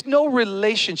there's no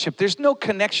relationship, there's no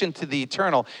connection to the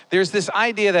eternal. There's this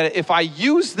idea that if I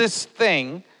use this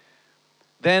thing,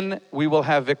 then we will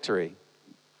have victory.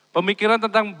 Pemikiran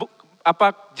tentang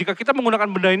jika kita menggunakan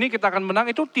benda ini kita akan menang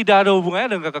itu tidak ada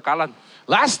hubungannya dengan kekekalan.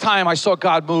 Last time I saw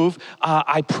God move,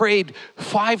 I prayed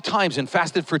 5 times and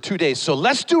fasted for 2 days. So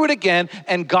let's do it again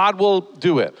and God will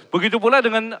do it. Begitu pula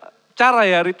dengan cara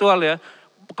ya, ritual ya.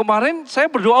 Kemarin saya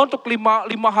berdoa untuk 5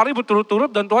 hari berturut-turut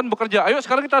dan Tuhan bekerja. Ayo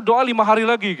sekarang kita doa 5 hari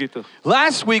lagi gitu.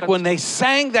 Last week when they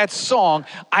sang that song,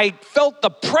 I felt the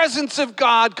presence of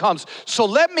God comes. So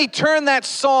let me turn that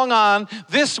song on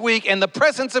this week and the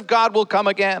presence of God will come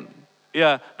again.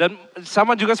 Ya, dan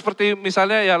sama juga seperti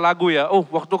misalnya ya lagu ya. Oh,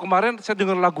 waktu kemarin saya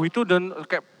dengar lagu itu dan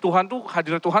kayak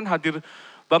Tuhan hadir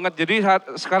banget. Jadi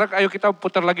sekarang ayo kita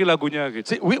putar lagi lagunya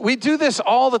gitu. See, we do this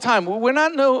all the time. We're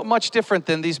not much different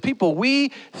than these people.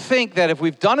 We think that if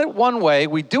we've done it one way,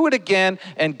 we do it again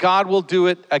and God will do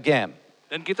it again.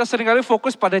 Dan kita seringkali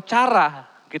fokus pada cara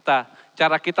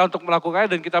kita untuk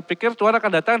melakukannya dan kita pikir Tuhan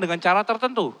akan datang dengan cara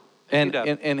tertentu. And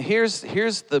here's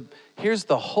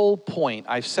the whole point.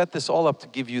 I've set this all up to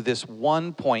give you this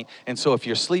one point. And so if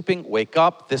you're sleeping, wake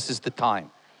up. This is the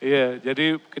time. Iya,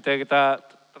 jadi kita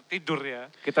tertidur ya.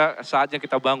 Saatnya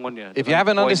kita bangun ya. If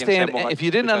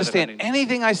you didn't understand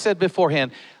anything I said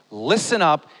beforehand, listen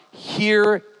up.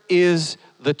 Here is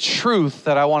the truth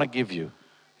that I want to give you.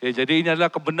 Ya, jadi ini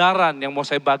adalah kebenaran yang mau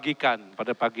saya bagikan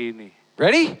pada pagi ini.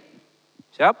 Ready?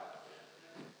 Siap?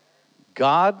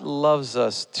 God loves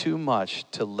us too much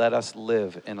to let us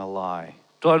live in a lie.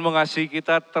 Tuhan mengasihi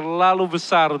kita terlalu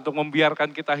besar untuk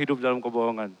membiarkan kita hidup dalam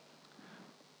kebohongan.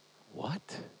 What?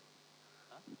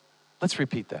 Let's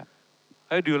repeat that.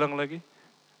 Ayo diulang lagi.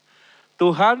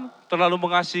 Tuhan terlalu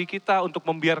mengasihi kita untuk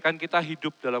membiarkan kita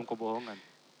hidup dalam kebohongan.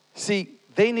 See,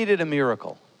 they needed a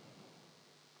miracle.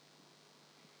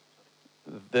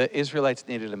 The Israelites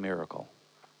needed a miracle.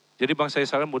 Jadi bangsa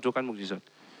Israel membutuhkan mukjizat.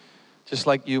 Just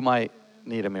like you might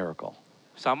need a miracle.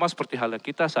 Sama seperti halnya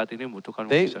kita saat ini membutuhkan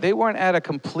They mukjizat. weren't at a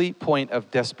complete point of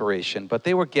desperation, but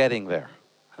they were getting there.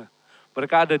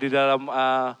 Mereka ada di dalam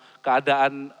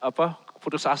keadaan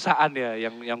putusasaan ya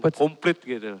yang komplit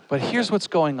gitu. But here's what's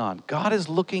going on. God is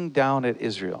looking down at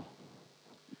Israel.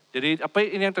 Jadi apa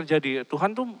ini yang terjadi?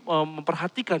 Tuhan tuh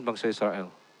memperhatikan bangsa Israel.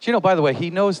 Do you know, by the way,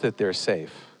 He knows that they're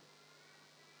safe.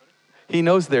 He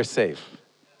knows they're safe.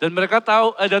 Dan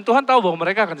Tuhan tahu bahwa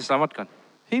mereka akan diselamatkan.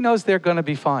 He knows they're going to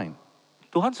be fine.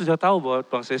 Tuhan sudah tahu bahwa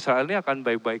bangsa Israel ini akan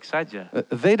baik-baik saja.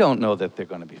 They don't know that they're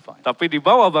going to be fine. Tapi di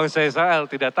bawah bangsa Israel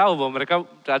tidak tahu bahwa mereka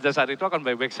pada saat itu akan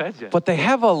baik-baik saja. But they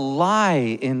have a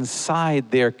lie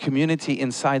inside their community,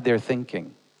 inside their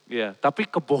thinking. Ya, tapi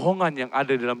kebohongan yang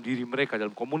ada dalam diri mereka,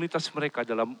 dalam komunitas mereka,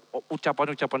 dalam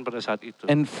ucapan-ucapan pada saat itu.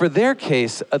 And for their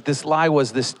case, this lie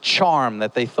was this charm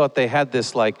that they thought they had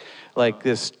this like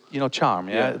this,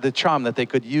 charm, yeah? The charm that they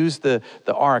could use the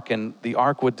ark and the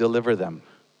ark would deliver them.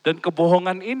 Dan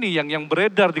kebohongan ini yang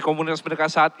beredar di komunitas mereka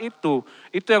saat itu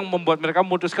yang membuat mereka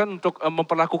memutuskan untuk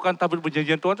memperlakukan tabut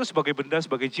perjanjian Tuhan itu sebagai benda,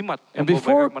 sebagai jimat. And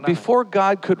before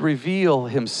God could reveal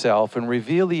Himself and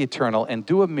reveal the eternal and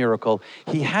do a miracle,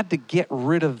 He had to get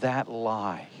rid of that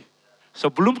lie.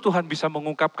 Sebelum Tuhan bisa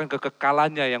mengungkapkan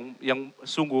kekekalannya yang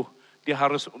sungguh, dia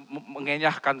harus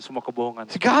mengenyahkan semua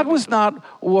kebohongan. God was not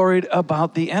worried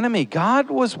about the enemy. God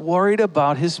was worried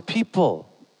about His people.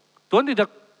 Tuhan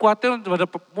tidak khawatir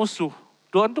terhadap musuh.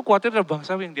 Tuhan tuh khawatir terhadap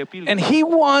bangsa yang dia pilih. And He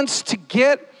wants to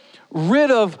get rid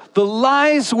of the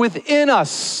lies within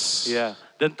us. Ya,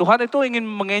 dan Tuhan itu ingin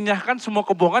mengenyahkan semua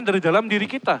kebohongan dari dalam diri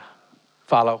kita.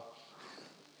 Follow?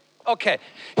 Okay,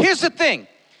 here's the thing.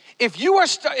 If you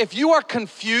are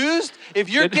confused,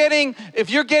 if you're getting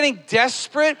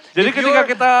desperate, jadi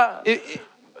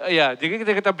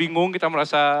ketika kita bingung, kita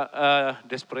merasa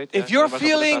desperate. If you're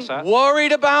feeling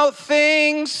worried about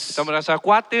things, kita merasa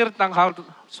khawatir tentang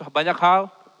banyak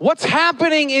hal. What's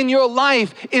happening in your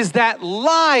life is that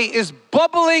lie is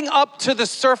bubbling up to the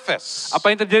surface.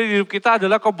 Apa yang terjadi di hidup kita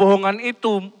adalah kebohongan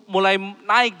itu mulai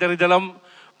naik dari dalam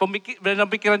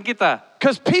pikiran kita.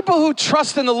 Because people who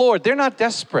trust in the Lord, they're not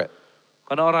desperate.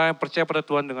 Karena orang yang percaya pada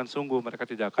Tuhan dengan sungguh, mereka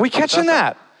tidak akan. We catching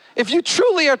that? If you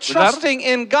truly are trusting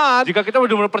in God, jika kita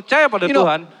benar-benar percaya pada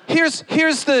Tuhan, here's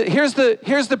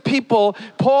the people.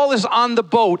 Paul is on the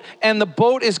boat, and the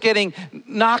boat is getting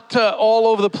knocked all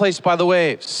over the place by the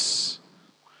waves.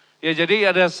 Ya,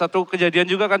 jadi ada satu kejadian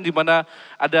juga kan di mana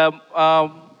ada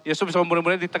Yesus bisa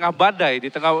memulai di tengah badai, di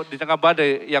tengah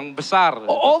badai yang besar.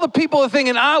 All the people are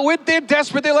thinking, they're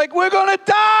desperate. They're like, we're gonna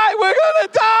die.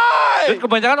 Dan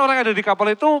kebanyakan orang yang ada di kapal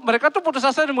itu, mereka tuh putus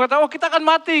asa dan berkata, kita akan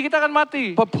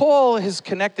mati. But Paul is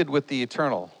connected with the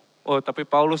eternal. Oh, tapi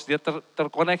Paulus dia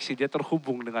terkoneksi, dia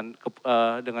terhubung dengan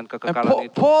kekekalan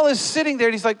itu. Paul is sitting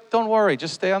there. He's like, don't worry,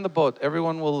 just stay on the boat.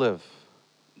 Everyone will live.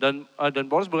 Dan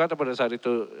Paulus berkata pada saat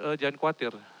itu, jangan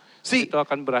khawatir. See, itu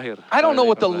akan berakhir. I don't know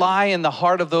what the lie in the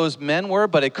heart of those men were,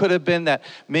 but it could have been that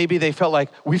maybe they felt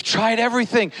like, we've tried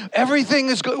everything.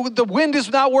 Everything is good. The wind is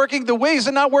not working. The waves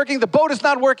are not working. The boat is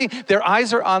not working. Their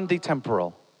eyes are on the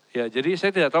temporal. Ya, jadi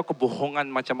saya tidak tahu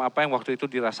kebohongan macam apa yang waktu itu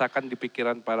dirasakan di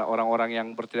pikiran para orang-orang yang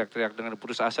berteriak-teriak dengan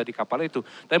putus asa di kapal itu.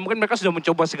 Tapi mungkin mereka sudah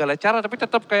mencoba segala cara, tapi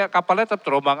tetap kayak kapalnya tetap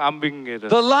terombang-ambing gitu.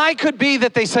 The lie could be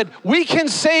that they said, we can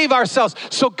save ourselves.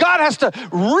 So God has to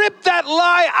rip that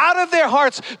lie out of their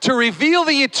hearts to reveal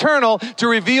the eternal, to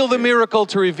reveal the miracle,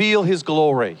 to reveal His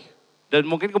glory. Dan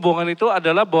mungkin kebohongan itu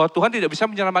adalah bahwa Tuhan tidak bisa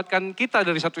menyelamatkan kita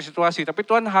dari satu situasi, tapi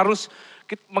Tuhan harus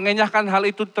mengenyahkan hal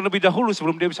itu terlebih dahulu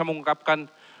sebelum Dia bisa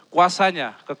mengungkapkan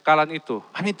kuasanya, kekekalan itu.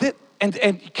 I mean, and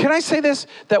can I say this?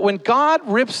 That when God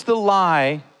rips the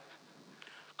lie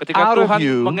ketika out Tuhan of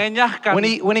you, mengenyahkan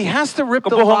when He has to rip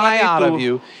the lie out of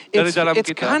you, it's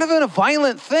kita, kind of a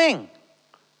violent thing.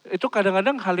 Itu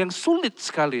kadang-kadang hal yang sulit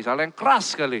sekali, hal yang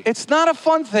keras sekali. It's not a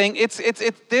fun thing.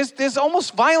 There's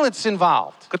almost violence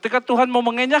involved. Ketika Tuhan mau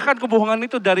mengenyahkan kebohongan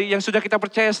itu dari yang sudah kita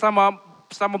percaya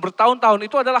selama bertahun-tahun,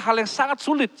 itu adalah hal yang sangat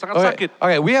sulit, sangat sakit.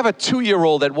 Okay, we have a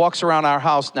 2-year-old that walks around our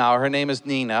house now. Her name is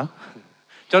Nina.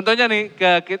 Contohnya nih,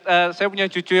 saya punya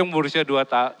cucu yang berusia 2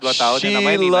 tahun, yang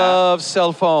namanya She Nina. loves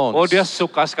cell phones. Oh, dia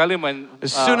suka sekali main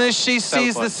As soon as she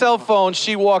sees the cell phone,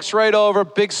 she walks right over,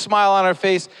 big smile on her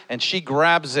face, and she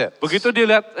grabs it. Begitu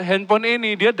dia lihat handphone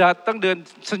ini, dia datang dengan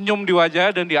senyum di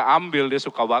wajah dan dia ambil, dia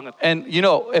suka banget. And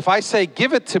if I say,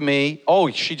 give it to me,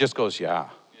 she just goes,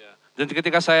 yeah. Dan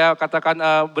ketika saya katakan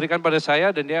berikan pada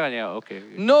saya dan dia hanya oke.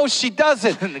 No, she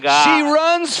doesn't. Enggak. She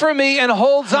runs from me and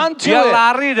holds on to Dia it.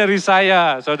 lari dari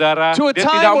saya, saudara. To a Dia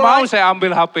time tidak where mau I- saya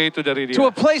ambil HP itu dari dia. To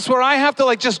a place where I have to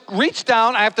like just reach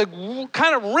down, I have to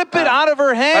kind of rip it out of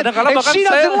her hand, Kadang-kadang and bahkan she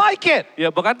doesn't like it. Ya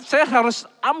bahkan saya harus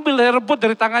ambil rebut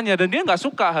dari tangannya dan dia nggak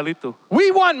suka hal itu.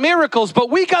 We want miracles,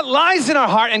 but we got lies in our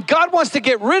heart, and God wants to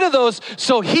get rid of those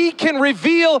so He can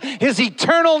reveal His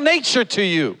eternal nature to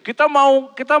you. Kita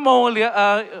mau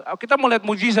lihat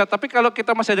mujizat, tapi kalau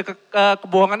kita masih ada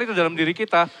kebohongan itu dalam diri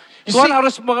kita, You Tuhan see-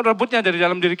 harus merebutnya dari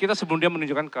dalam diri kita sebelum dia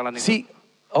menunjukkan kesalahan itu. See,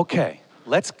 okay,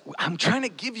 I'm trying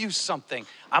to give you something.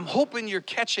 I'm hoping you're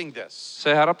catching this.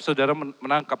 Saya harap saudara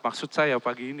menangkap maksud saya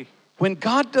pagi ini. When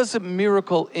God does a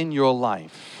miracle in your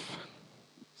life,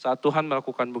 Saat Tuhan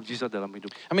melakukan mujizat dalam hidup.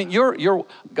 I mean, you're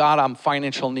God, I'm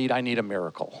financial need, I need a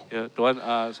miracle. Ya, Tuhan,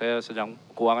 saya sedang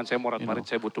keuangan saya morat-marit,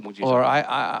 saya butuh mujizat. Or I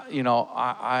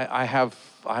have,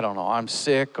 I don't know, I'm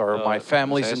sick, or my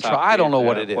family's Saya in trouble. I don't know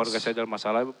what it Keluarga is. saya dalam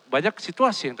masalah. Banyak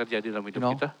situasi yang terjadi dalam hidup You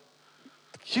know? kita.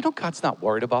 You know God's not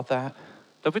worried about that.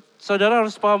 Tapi saudara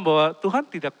harus paham bahwa Tuhan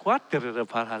tidak khawatir terhadap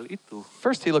hal-hal itu.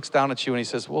 First He looks down at you and He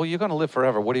says, well, you're going to live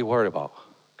forever. What are you worried about?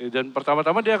 Dan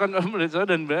pertama-tama dia akan melihat saya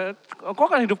dan engkau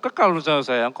akan hidup kekal bersama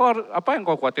saya. Apa yang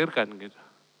kau khawatirkan gitu.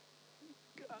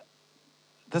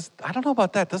 I don't know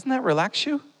about that. Doesn't that relax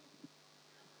you?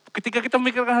 Ketika kita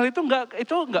memikirkan hal itu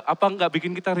enggak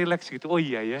bikin kita rileks gitu. Oh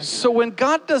iya ya. So when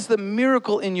God does the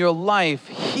miracle in your life,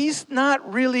 He's not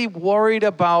really worried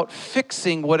about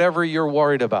fixing whatever you're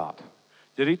worried about.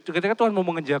 Jadi ketika Tuhan mau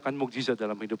mengerjakan mukjizat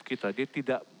dalam hidup kita, dia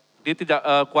tidak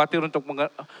khawatir untuk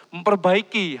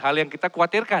memperbaiki hal yang kita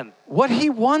khawatirkan. What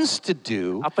He wants to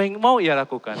do, Apa yang mau ia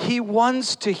lakukan? He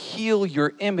wants to heal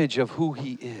your image of who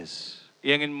He is.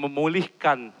 Ia ingin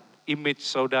memulihkan image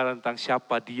saudara tentang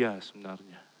siapa dia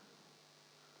sebenarnya.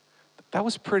 That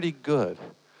was pretty good.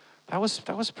 That was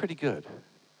pretty good.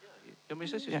 Ya,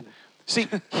 message Yeah. ini. See,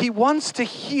 He wants to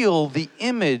heal the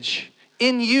image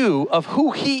in you of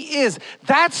who He is.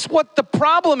 That's what the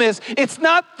problem is. It's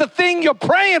not the thing you're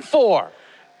praying for.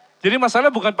 Jadi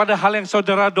masalah bukan pada hal yang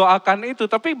saudara doakan itu,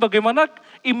 tapi bagaimana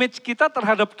image kita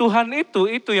terhadap Tuhan itu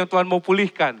yang Tuhan mau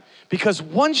pulihkan. Because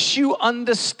once you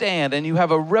understand and you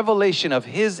have a revelation of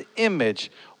His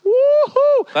image,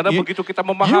 woohoo! Karena You, begitu kita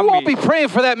you won't be memahami, praying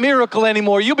for that miracle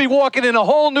anymore. You'll be walking in a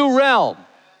whole new realm.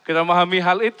 kita memahami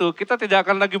hal itu, kita tidak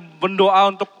akan lagi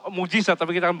berdoa untuk mujizat,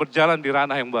 tapi kita akan berjalan di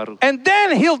ranah yang baru. And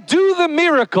then He'll do the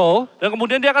miracle. Dan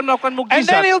kemudian dia akan melakukan And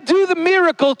then mukjizat. He'll do the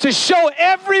miracle to show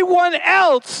everyone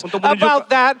else Untuk menunjukkan- about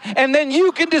that. And then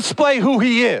you can display who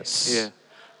He is. Iya.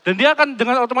 Dan dia akan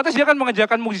dengan otomatis dia akan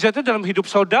mengerjakan mukjizat itu dalam hidup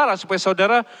saudara supaya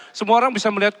saudara semua orang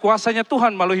bisa melihat kuasanya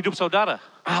Tuhan melalui hidup saudara.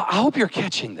 I hope you're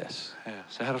catching this. Ya,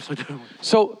 saya harap saudara.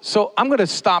 So I'm going to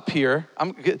stop here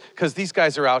because these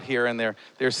guys are out here and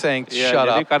they're saying Ya, shut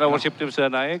jadi up. karena worship team sudah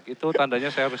naik, itu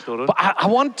tandanya saya harus turun. But I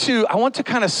want to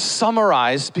kind of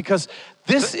summarize because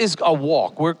this is a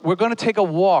walk. We're going to take a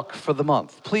walk for the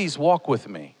month. Please walk with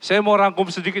me. Saya mau rangkum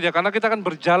sedikit ya, karena kita akan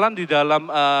berjalan di dalam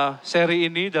seri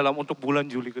ini untuk bulan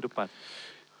Juli ke depan.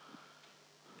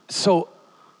 So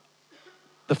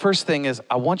the first thing is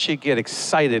I want you to get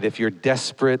excited if you're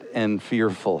desperate and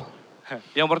fearful.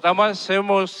 Yang pertama, saya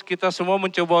mau kita semua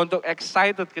mencoba untuk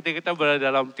excited ketika kita berada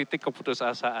dalam titik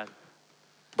keputusasaan.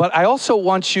 But I also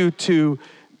want you to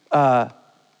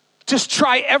just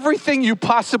try everything you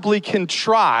possibly can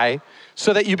try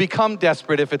so that you become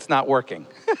desperate if it's not working.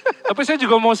 Tapi saya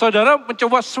juga mau saudara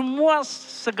mencoba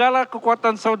segala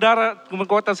kekuatan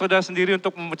saudara sendiri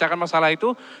untuk memecahkan masalah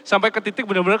itu sampai ke titik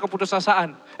benar-benar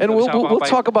keputusasaan. And Nggak bisa we'll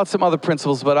apa-apain. talk about some other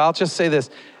principles, but I'll just say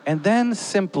this. And then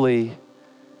simply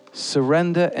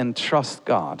surrender and trust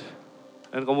God.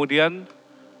 Dan kemudian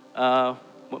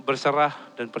berserah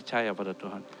dan percaya pada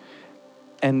Tuhan.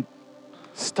 And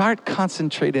start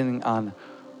concentrating on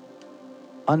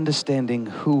understanding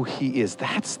who He is.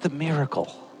 That's the miracle.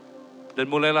 Dan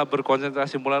mulailah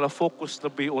berkonsentrasi, mulailah fokus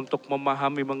lebih untuk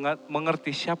memahami,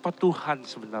 mengerti siapa Tuhan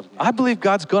sebenarnya. I believe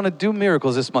God's going to do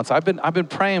miracles this month. I've been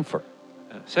praying for it.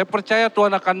 Saya percaya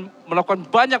Tuhan akan melakukan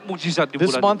banyak mukjizat di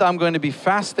This bulan month ini. I'm going to be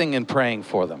fasting and praying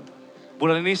for them.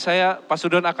 Bulan ini Pak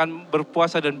Sudon akan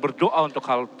berpuasa dan berdoa untuk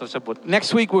hal tersebut.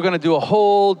 Next week we're going to do a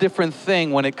whole different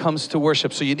thing when it comes to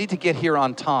worship. So you need to get here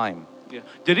on time. Ya.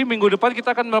 Jadi minggu depan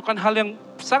kita akan melakukan hal yang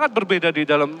sangat berbeda di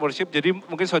dalam worship. Jadi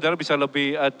mungkin saudara bisa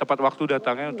lebih tepat waktu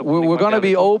datangnya untuk We're going to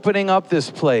menikmati be hal itu. opening up this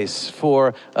place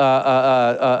for,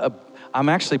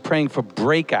 I'm actually praying for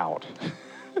breakout.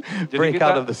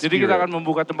 Breakout of the Jadi kita akan Spirit.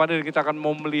 membuka tempat ini, kita akan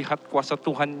mau melihat kuasa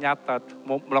Tuhan nyata,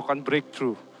 mau melakukan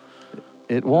breakthrough.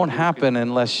 It won't happen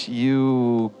unless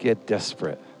you get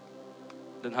desperate.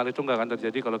 Dan hal itu nggak akan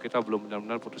terjadi kalau kita belum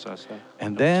benar-benar putus asa.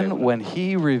 And Dan percaya then benar. when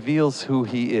he reveals who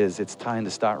he is, it's time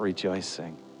to start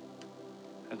rejoicing.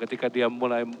 Dan ketika dia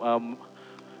mulai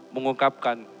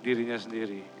mengungkapkan dirinya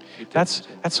sendiri. Itu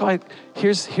That's why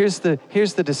here's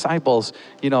the disciples,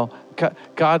 you know,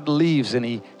 God leaves and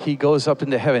he goes up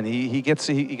into heaven. He gets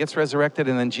resurrected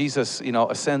and then Jesus, you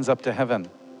know, ascends up to heaven.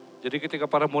 Jadi ketika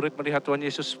para murid melihat Tuhan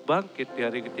Yesus bangkit di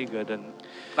hari ketiga dan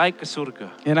naik ke surga.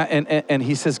 And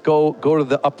he says, go to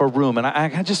the upper room. And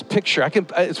I can just picture,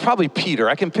 it's probably Peter.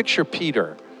 I can picture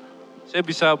Peter. Saya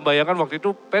bisa membayangkan waktu itu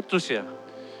Petrus ya.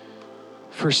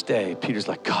 First day, Peter's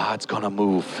like, God's gonna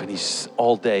move. And he's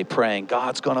all day praying,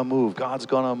 God's gonna move, God's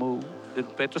gonna move. Dan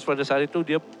Petrus pada saat itu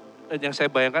yang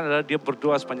saya bayangkan adalah dia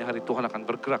berdoa sepanjang hari, Tuhan akan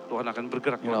bergerak, Tuhan akan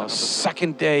bergerak. You know,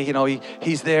 second day, you know,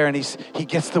 he's there and he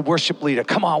gets the worship leader.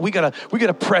 Come on, we gotta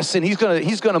press in. He's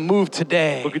gonna move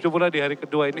today. Begitu pula di hari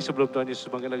kedua ini sebelum Tuhan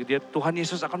Yesus bangkit lagi, Tuhan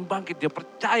Yesus akan bangkit. Dia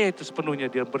percaya itu sepenuhnya,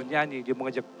 dia bernyanyi, dia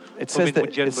mengajak It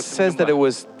says that it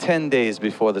was 10 days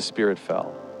before the Spirit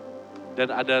fell. Dan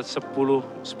ada 10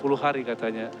 hari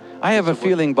katanya. I have a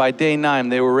feeling by day 9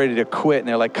 they were ready to quit and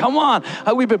they're like, come on,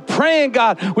 we've been praying,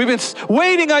 God, we've been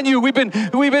waiting on you, we've been,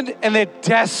 and they're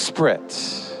desperate.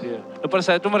 Ya. Dan pada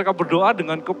saat itu mereka berdoa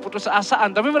dengan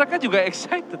keputusasaan, tapi mereka juga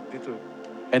excited gitu.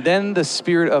 And then the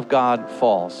Spirit of God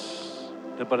falls.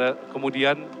 Dan pada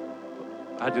kemudian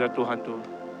hadirat Tuhan tuh,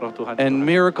 Roh Tuhan. And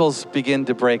miracles begin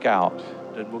to break out.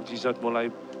 Dan mukjizat mulai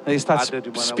They start ada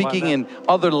di mana-mana. speaking in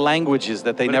other languages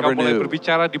that they never Mereka mulai knew.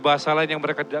 berbicara di bahasa lain yang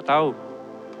mereka tidak tahu.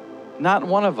 Not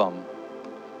one of them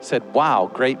said, wow,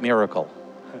 great miracle.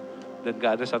 Dan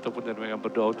gak ada satupun dari mereka yang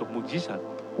berdoa untuk mukjizat.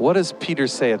 What does Peter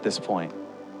say at this point?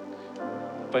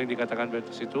 Apa yang dikatakan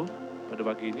Petrus itu pada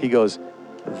pagi He ini? goes,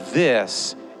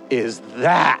 this is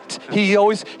that.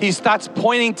 He starts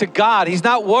pointing to God. He's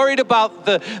not worried about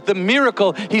the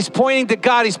miracle. He's pointing to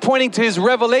God. He's pointing to his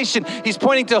revelation. He's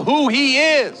pointing to who he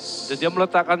is.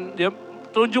 Dan dia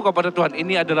tunjuk kepada Tuhan,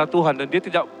 ini adalah Tuhan. Dan dia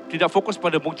tidak fokus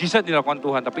pada mukjizat yang dilakukan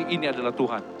Tuhan, tapi ini adalah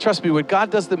Tuhan. Trust me, when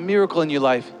God does the miracle in your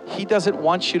life, he doesn't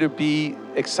want you to be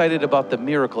excited about the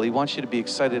miracle. He wants you to be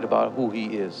excited about who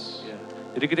he is. Ya.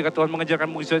 Jadi ketika Tuhan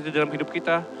mengerjakan mukjizat di dalam hidup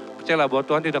kita, percayalah bahwa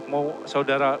Tuhan tidak mau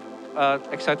saudara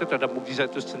excited terhadap mukjizat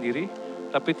itu sendiri,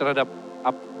 tapi terhadap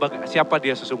siapa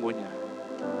dia sesungguhnya.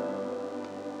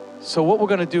 So what we're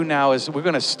going to do now is we're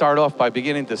going to start off by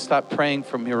beginning to start praying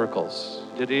for miracles.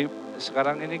 Jadi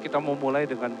sekarang ini kita mau mulai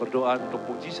dengan berdoa untuk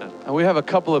mukjizat. And we have a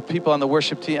couple of people on the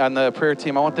worship team, on the prayer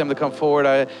team. I want them to come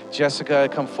forward. Jessica,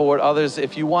 come forward. Others,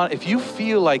 if you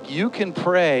feel like you can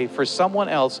pray for someone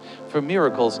else for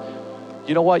miracles,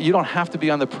 you know what? You don't have to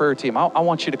be on the prayer team. I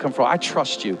want you to come forward. I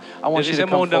trust you. I want Jadi you saya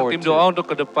to mau come undang forward tim doa too. untuk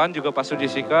ke depan, juga Pastor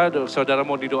Jessica, saudara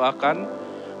mau didoakan,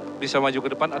 bisa maju ke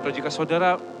depan, atau jika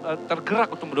saudara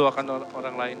tergerak untuk mendoakan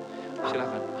orang lain,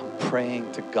 silakan. Praying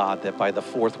to God that by the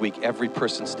 4th week, every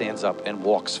person stands up and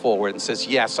walks forward and says,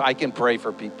 yes, I can pray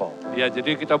for people. Ya,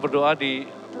 jadi kita berdoa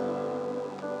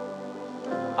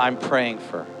I'm praying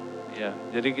for. Ya,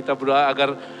 jadi kita berdoa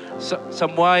agar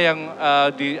semua yang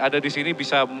ada di sini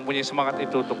bisa mempunyai semangat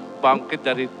itu untuk bangkit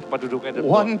dari paduduknya dan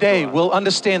One day berdoa. we'll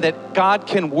understand that God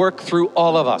can work through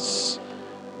all of us.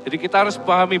 Jadi kita harus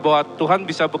pahami bahwa Tuhan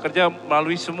bisa bekerja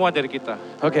melalui semua dari kita.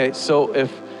 Okay, so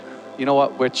if, you know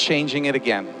what, we're changing it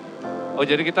again. Oh,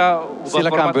 jadi kita ubah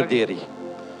Silakan format lagi. berdiri.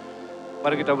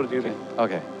 Mari kita berdiri.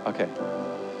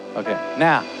 Okay.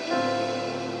 Now,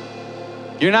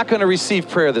 you're not going to receive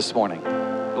prayer this morning.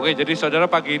 Oke, jadi saudara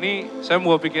pagi ini saya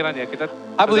mau pikiran ya kita.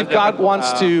 I believe God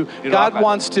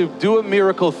wants to do a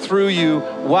miracle through you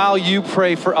while you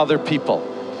pray for other people.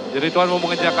 Jadi Tuhan mau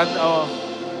mengerjakan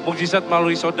mukjizat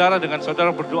melalui saudara dengan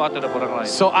saudara berdoa terhadap orang lain.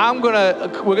 So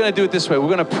we're gonna do it this way. We're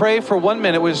gonna pray for 1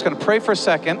 minute. We're just gonna pray for a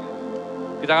second.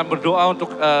 Kita akan berdoa untuk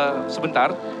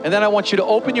sebentar. And then I want you to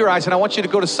open your eyes and I want you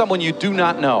to go to someone you do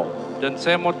not know. Dan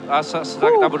saya mau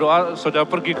setelah kita berdoa, saudara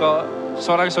pergi ke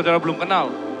seorang yang saudara belum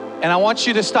kenal. And I want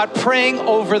you to start praying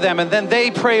over them and then they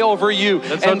pray over you.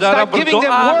 Dan And saudara start giving them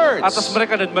berdoa atas words.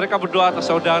 mereka dan mereka berdoa atas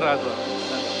saudara.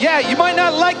 Yeah, you might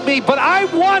not like me, but I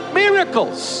want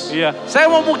miracles. Iya, saya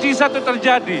mau mukjizat itu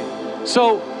terjadi.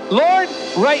 So, Lord,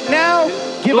 right now,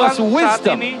 give Tuhan, us saat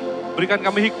wisdom. ini berikan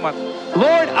kami hikmat.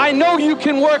 Lord, I know you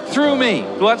can work through me.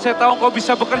 Tuhan, saya tahu Kau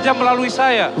bisa bekerja melalui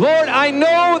saya. Lord, I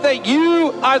know that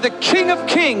you are the King of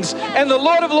Kings and the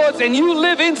Lord of Lords and you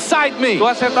live inside me.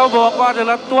 Tuhan, saya tahu bahwa Kau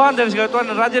adalah Tuhan dari segala Tuhan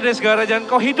dan Raja dari segala Raja.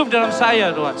 Kau hidup dalam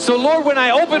saya, Tuhan. So Lord, when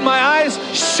I open my eyes,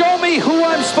 show me who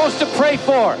I'm supposed to pray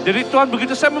for. Jadi Tuhan,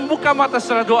 begitu saya membuka mata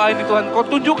setelah doa ini, Tuhan, Kau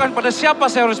tunjukkan pada siapa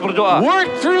saya harus berdoa.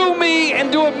 Work through me and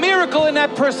do a miracle in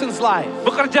that person's life.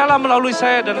 Bekerjalah melalui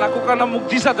saya dan lakukanlah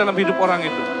mukjizat dalam hidup orang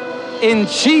itu. In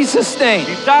Jesus' name.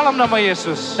 Di dalam nama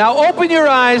Yesus. Now open your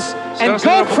eyes and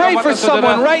go Saudara-saudara, pray buka for mata saudara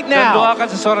someone right dan now. doakan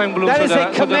seseorang yang belum That is saudara,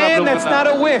 a command, belum that's kenal. not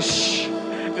a wish.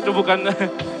 Itu bukan,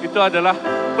 itu adalah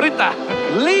perintah.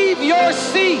 Leave your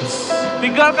seats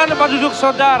Tinggalkan tempat duduk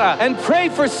saudara and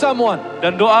pray for someone.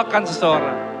 dan doakan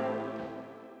seseorang.